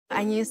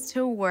I used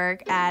to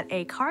work at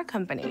a car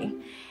company,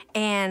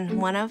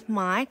 and one of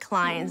my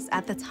clients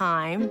at the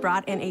time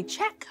brought in a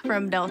check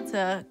from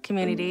Delta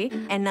Community,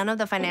 and none of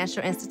the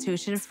financial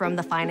institutions from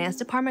the finance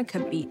department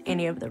could beat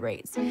any of the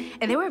rates.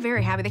 And they were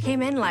very happy. They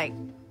came in like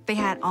they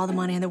had all the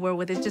money in the world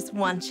with it, just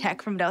one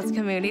check from Delta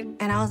Community.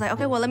 And I was like,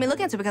 okay, well, let me look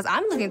into it because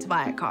I'm looking to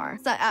buy a car.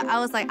 So I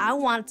was like, I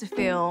want to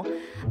feel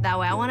that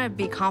way. I want to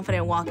be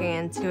confident walking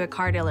into a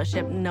car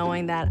dealership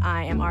knowing that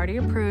I am already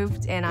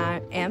approved and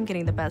I am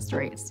getting the best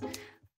rates.